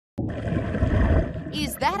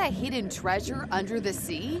Is that a hidden treasure under the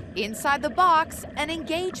sea? Inside the box, an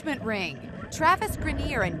engagement ring. Travis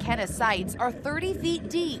Grenier and Kenna Seitz are 30 feet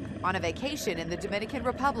deep on a vacation in the Dominican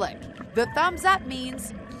Republic. The thumbs up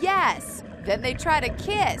means yes. Then they try to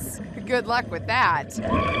kiss. Good luck with that.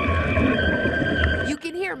 You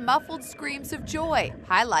can hear muffled screams of joy,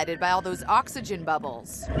 highlighted by all those oxygen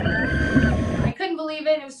bubbles. I couldn't believe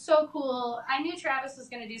it. It was so cool. I knew Travis was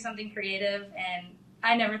going to do something creative, and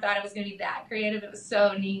I never thought it was going to be that creative. It was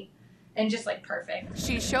so neat and just like perfect.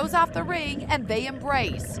 She shows off the ring and they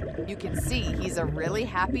embrace. You can see he's a really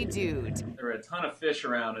happy dude. There were a ton of fish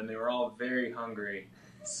around and they were all very hungry.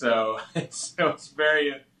 So it's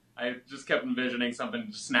very, I just kept envisioning something,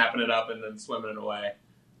 just snapping it up and then swimming it away.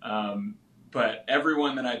 But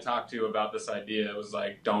everyone that I talked to about this idea was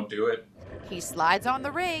like, don't do it. He slides on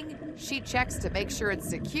the ring. She checks to make sure it's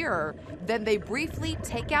secure. Then they briefly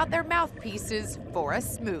take out their mouthpieces for a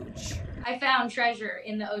smooch. I found treasure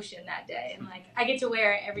in the ocean that day, and like I get to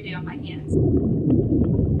wear it every day on my hands.